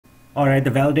Alright,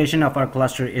 the validation of our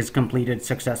cluster is completed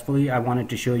successfully. I wanted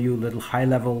to show you a little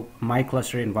high-level my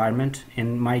cluster environment.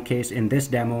 In my case, in this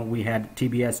demo, we had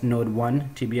TBS node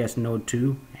 1, TBS node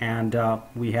 2, and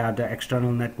we had the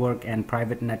external network and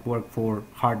private network for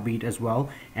Heartbeat as well,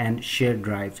 and shared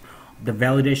drives. The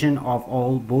validation of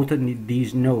both of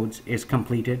these nodes is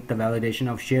completed. The validation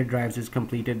of shared drives is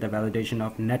completed. The validation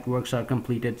of networks are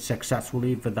completed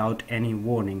successfully without any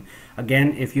warning.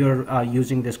 Again, if you're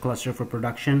using this cluster for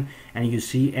production and you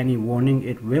see any warning,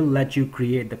 it will let you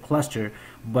create the cluster,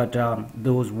 but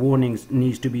those warnings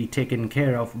needs to be taken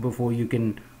care of before you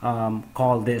can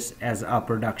call this as a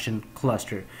production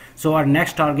cluster. So our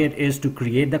next target is to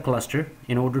create the cluster.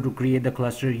 In order to create the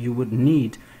cluster, you would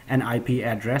need an IP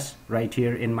address. Right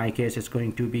here in my case it's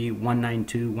going to be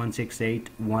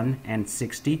 192.168.1 and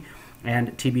 60,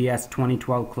 and TBS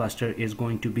 2012 cluster is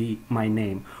going to be my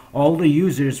name. All the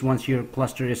users, once your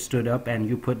cluster is stood up and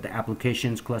you put the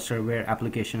applications cluster where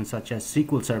applications such as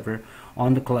SQL Server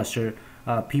on the cluster,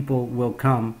 people will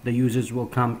come, the users will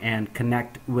come and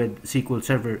connect with SQL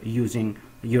Server using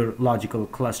your logical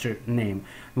cluster name.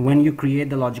 When you create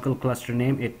the logical cluster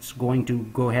name, it's going to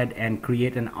go ahead and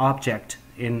create an object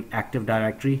in Active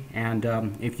Directory, and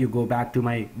if you go back to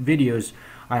my videos,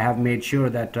 I have made sure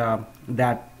that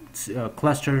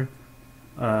cluster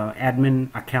admin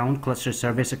account, cluster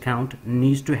service account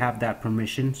needs to have that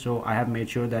permission. So I have made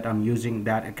sure that I'm using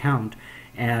that account,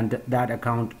 and that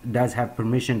account does have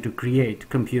permission to create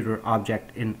computer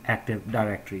object in Active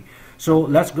Directory. So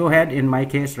let's go ahead. In my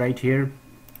case right here,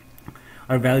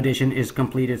 our validation is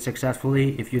completed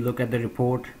successfully. If you look at the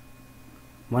report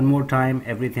one more time,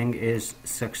 everything is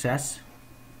success.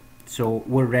 So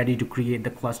we're ready to create the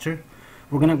cluster.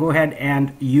 We're gonna go ahead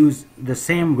and use the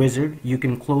same wizard. You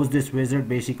can close this wizard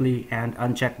basically and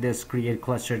uncheck this create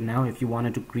cluster now. If you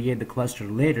wanted to create the cluster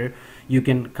later, you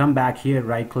can come back here,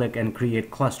 right click and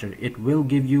create cluster. It will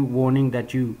give you warning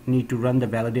that you need to run the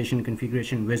validation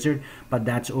configuration wizard, but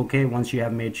that's okay. Once you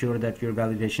have made sure that your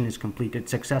validation is completed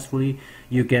successfully,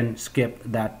 you can skip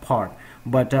that part.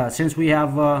 But since we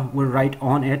have we're right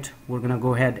on it, we're gonna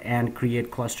go ahead and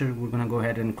create cluster. We're gonna go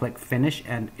ahead and click finish,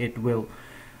 and it will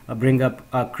bring up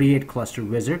a create cluster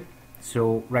wizard.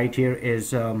 So right here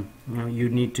is you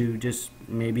need to just,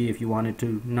 maybe if you wanted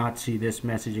to not see this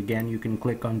message again, you can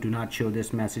click on do not show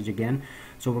this message again.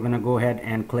 So we're gonna go ahead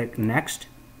and click next.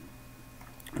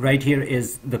 Right here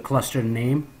is the cluster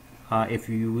name. If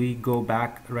we go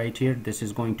back right here, this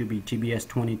is going to be TBS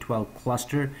 2012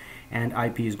 cluster, and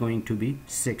IP is going to be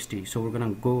 60. So we're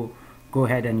gonna go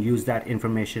ahead and use that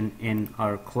information in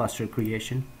our cluster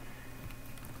creation.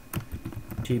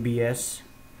 TBS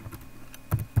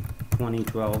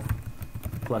 2012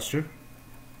 cluster,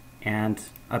 and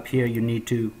up here you need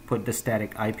to put the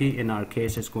static IP. In our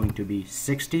case it's going to be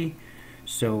 60.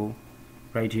 So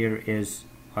right here is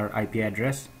our IP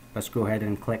address. Let's go ahead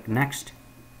and click next.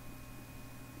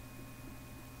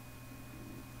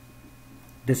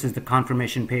 This is the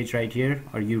confirmation page right here.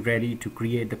 Are you ready to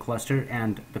create the cluster?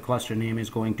 And the cluster name is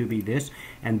going to be this,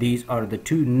 and these are the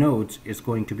two nodes is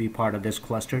going to be part of this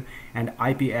cluster, and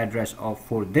IP address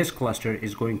for this cluster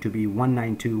is going to be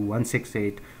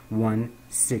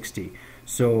 192.168.160.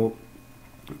 So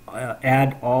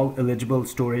add all eligible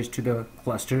storage to the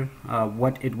cluster.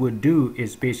 What it would do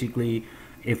is basically,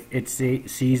 if it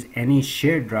sees any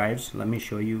shared drives, let me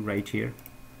show you right here.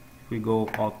 If we go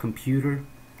all computer,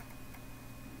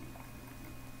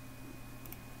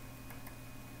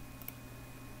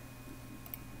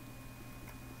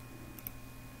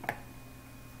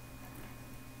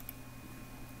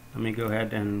 let me go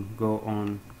ahead and go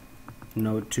on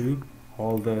node 2.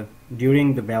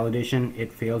 During the validation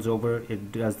it fails over,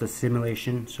 it does the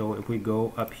simulation. So if we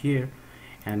go up here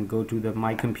and go to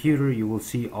my computer, you will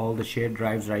see all the shared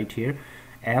drives right here.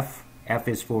 F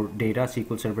is for data,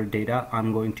 SQL Server data.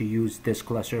 I'm going to use this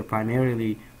cluster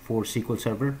primarily for SQL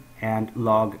Server, and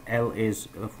log L is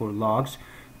for logs,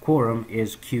 Quorum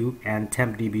is Q, and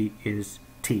tempdb is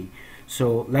T.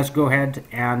 So let's go ahead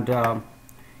and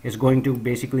is going to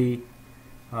basically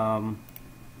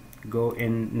go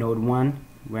in node 1.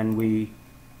 When we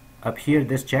up here,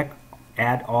 this check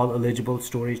add all eligible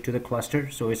storage to the cluster,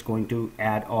 so it's going to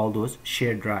add all those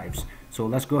shared drives. So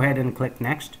let's go ahead and click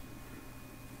next.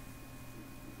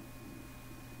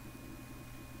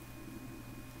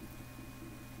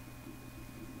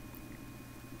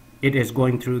 It is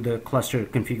going through the cluster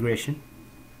configuration.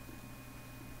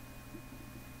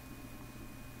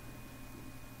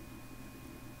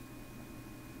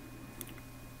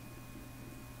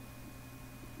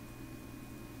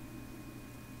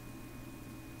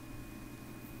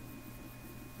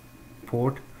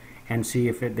 Port, and see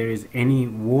if there is any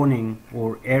warning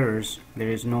or errors. There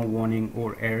is no warning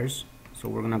or errors, so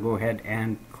we're gonna go ahead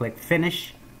and click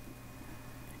finish,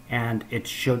 and it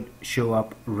should show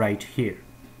up right here.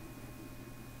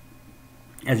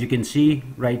 As you can see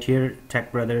right here,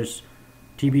 Tech Brothers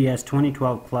TBS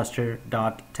 2012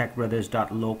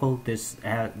 cluster.techbrothers.local. This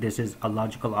is a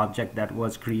logical object that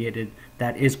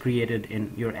is created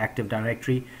in your Active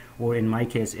Directory, or in my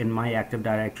case in my Active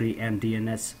Directory, and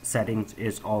DNS settings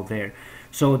is all there.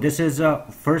 So this is a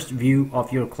first view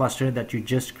of your cluster that you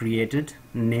just created.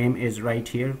 Name is right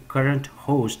here. Current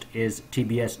host is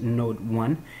TBS node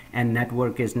 1, and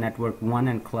network is network 1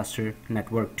 and cluster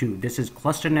network 2. This is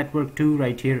cluster network 2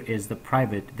 right here is the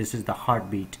private. This is the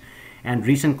heartbeat. And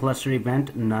recent cluster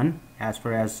event, none as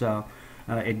far as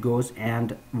it goes.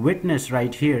 And witness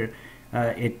right here,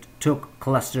 it took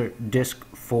cluster disk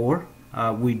 4.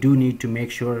 We do need to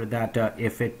make sure that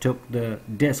if it took the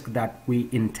disk that we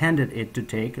intended it to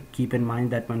take, keep in mind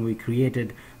that when we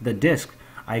created the disk,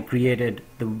 I created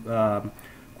the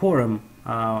Quorum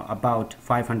about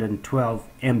 512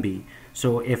 MB.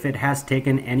 So if it has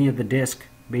taken any of the disk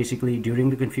basically during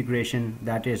the configuration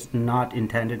that is not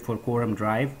intended for Quorum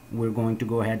drive, we're going to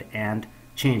go ahead and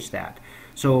change that.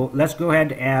 So let's go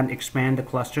ahead and expand the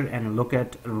cluster and look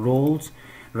at roles.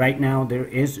 Right now there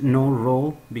is no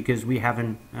role because we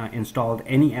haven't installed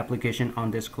any application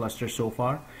on this cluster so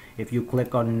far. If you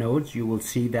click on nodes, you will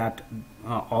see that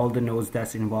all the nodes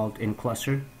that's involved in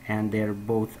cluster, and they're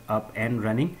both up and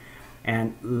running.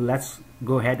 And let's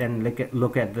go ahead and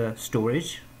look at the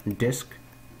storage disk.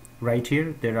 Right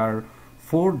here there are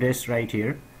 4 disks right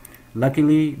here.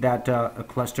 Luckily that a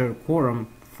cluster Quorum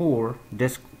 4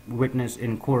 disk witness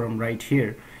in Quorum right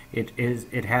here,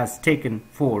 it has taken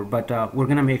 4, but we're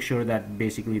gonna make sure that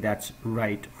basically that's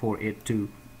right for it to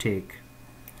take.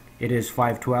 It is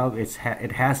 512.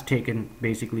 It has taken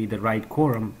basically the right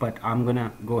Quorum, but I'm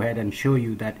gonna go ahead and show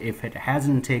you that if it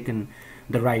hasn't taken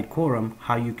the right Quorum,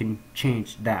 how you can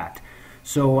change that.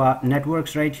 So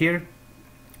networks right here,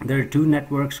 there are 2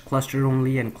 networks, cluster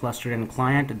only and cluster and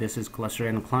client. This is cluster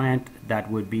and client,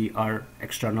 that would be our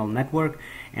external network,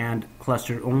 and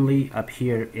cluster only up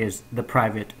here is the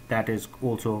private, that is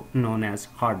also known as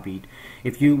heartbeat.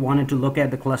 If you wanted to look at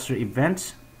the cluster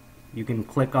events, you can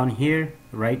click on here.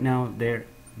 Right now there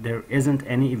isn't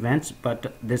any events,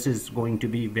 but this is going to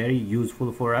be very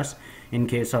useful for us in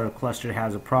case our cluster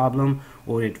has a problem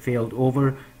or it failed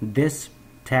over. This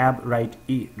tab right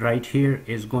here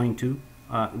is going to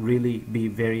really be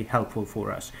very helpful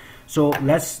for us. So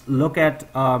let's look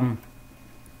at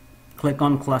click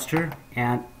on cluster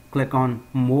and click on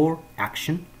more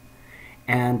action,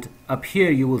 and up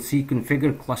here you will see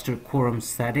configure cluster Quorum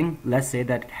setting. Let's say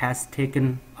that it has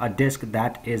taken a disk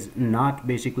that is not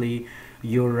basically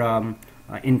your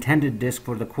intended disk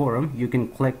for the Quorum. You can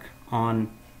click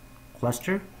on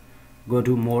cluster, go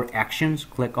to more actions,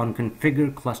 click on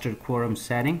configure cluster Quorum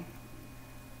setting,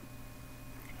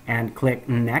 and click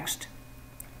next.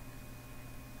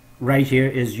 Right here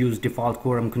is use default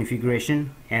Quorum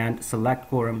configuration, and select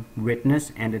Quorum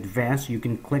witness and advanced. You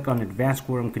can click on advanced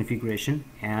Quorum configuration,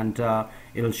 and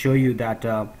it will show you that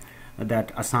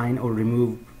that assign or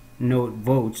remove node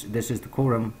votes. This is the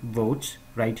Quorum votes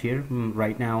right here.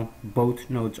 Right now both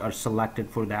nodes are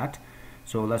selected for that.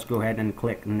 So let's go ahead and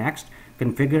click next.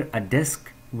 Configure a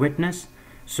disk witness.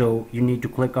 So you need to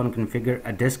click on configure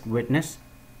a disk witness.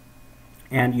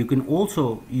 And you can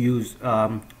also use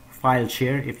file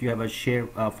share. If you have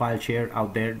a file share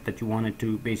out there that you wanted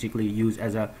to basically use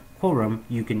as a Quorum,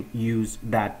 you can use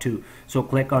that too. So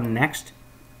click on next,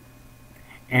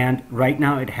 and right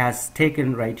now it has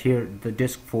taken right here the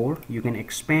disk 4. You can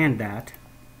expand that,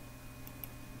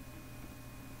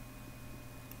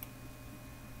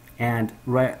 and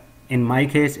in my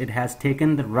case it has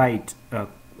taken the right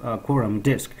Quorum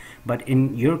disk. But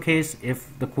in your case, if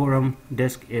the Quorum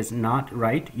disk is not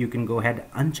right, you can go ahead,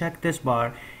 uncheck this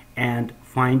bar and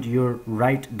find your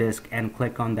right disk and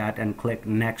click on that and click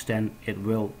next, and it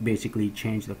will basically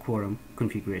change the Quorum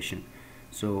configuration.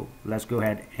 So let's go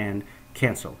ahead and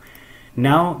cancel.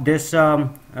 Now this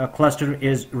cluster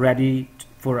is ready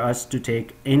for us to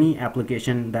take any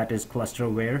application that is cluster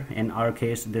aware. In our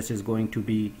case, this is going to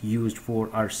be used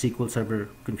for our SQL Server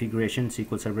configuration,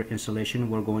 SQL Server installation.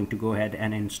 We're going to go ahead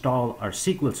and install our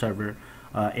SQL Server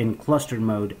in cluster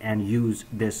mode and use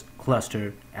this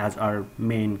cluster as our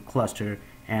main cluster,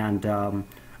 and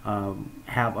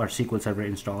have our SQL Server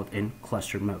installed in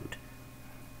cluster mode.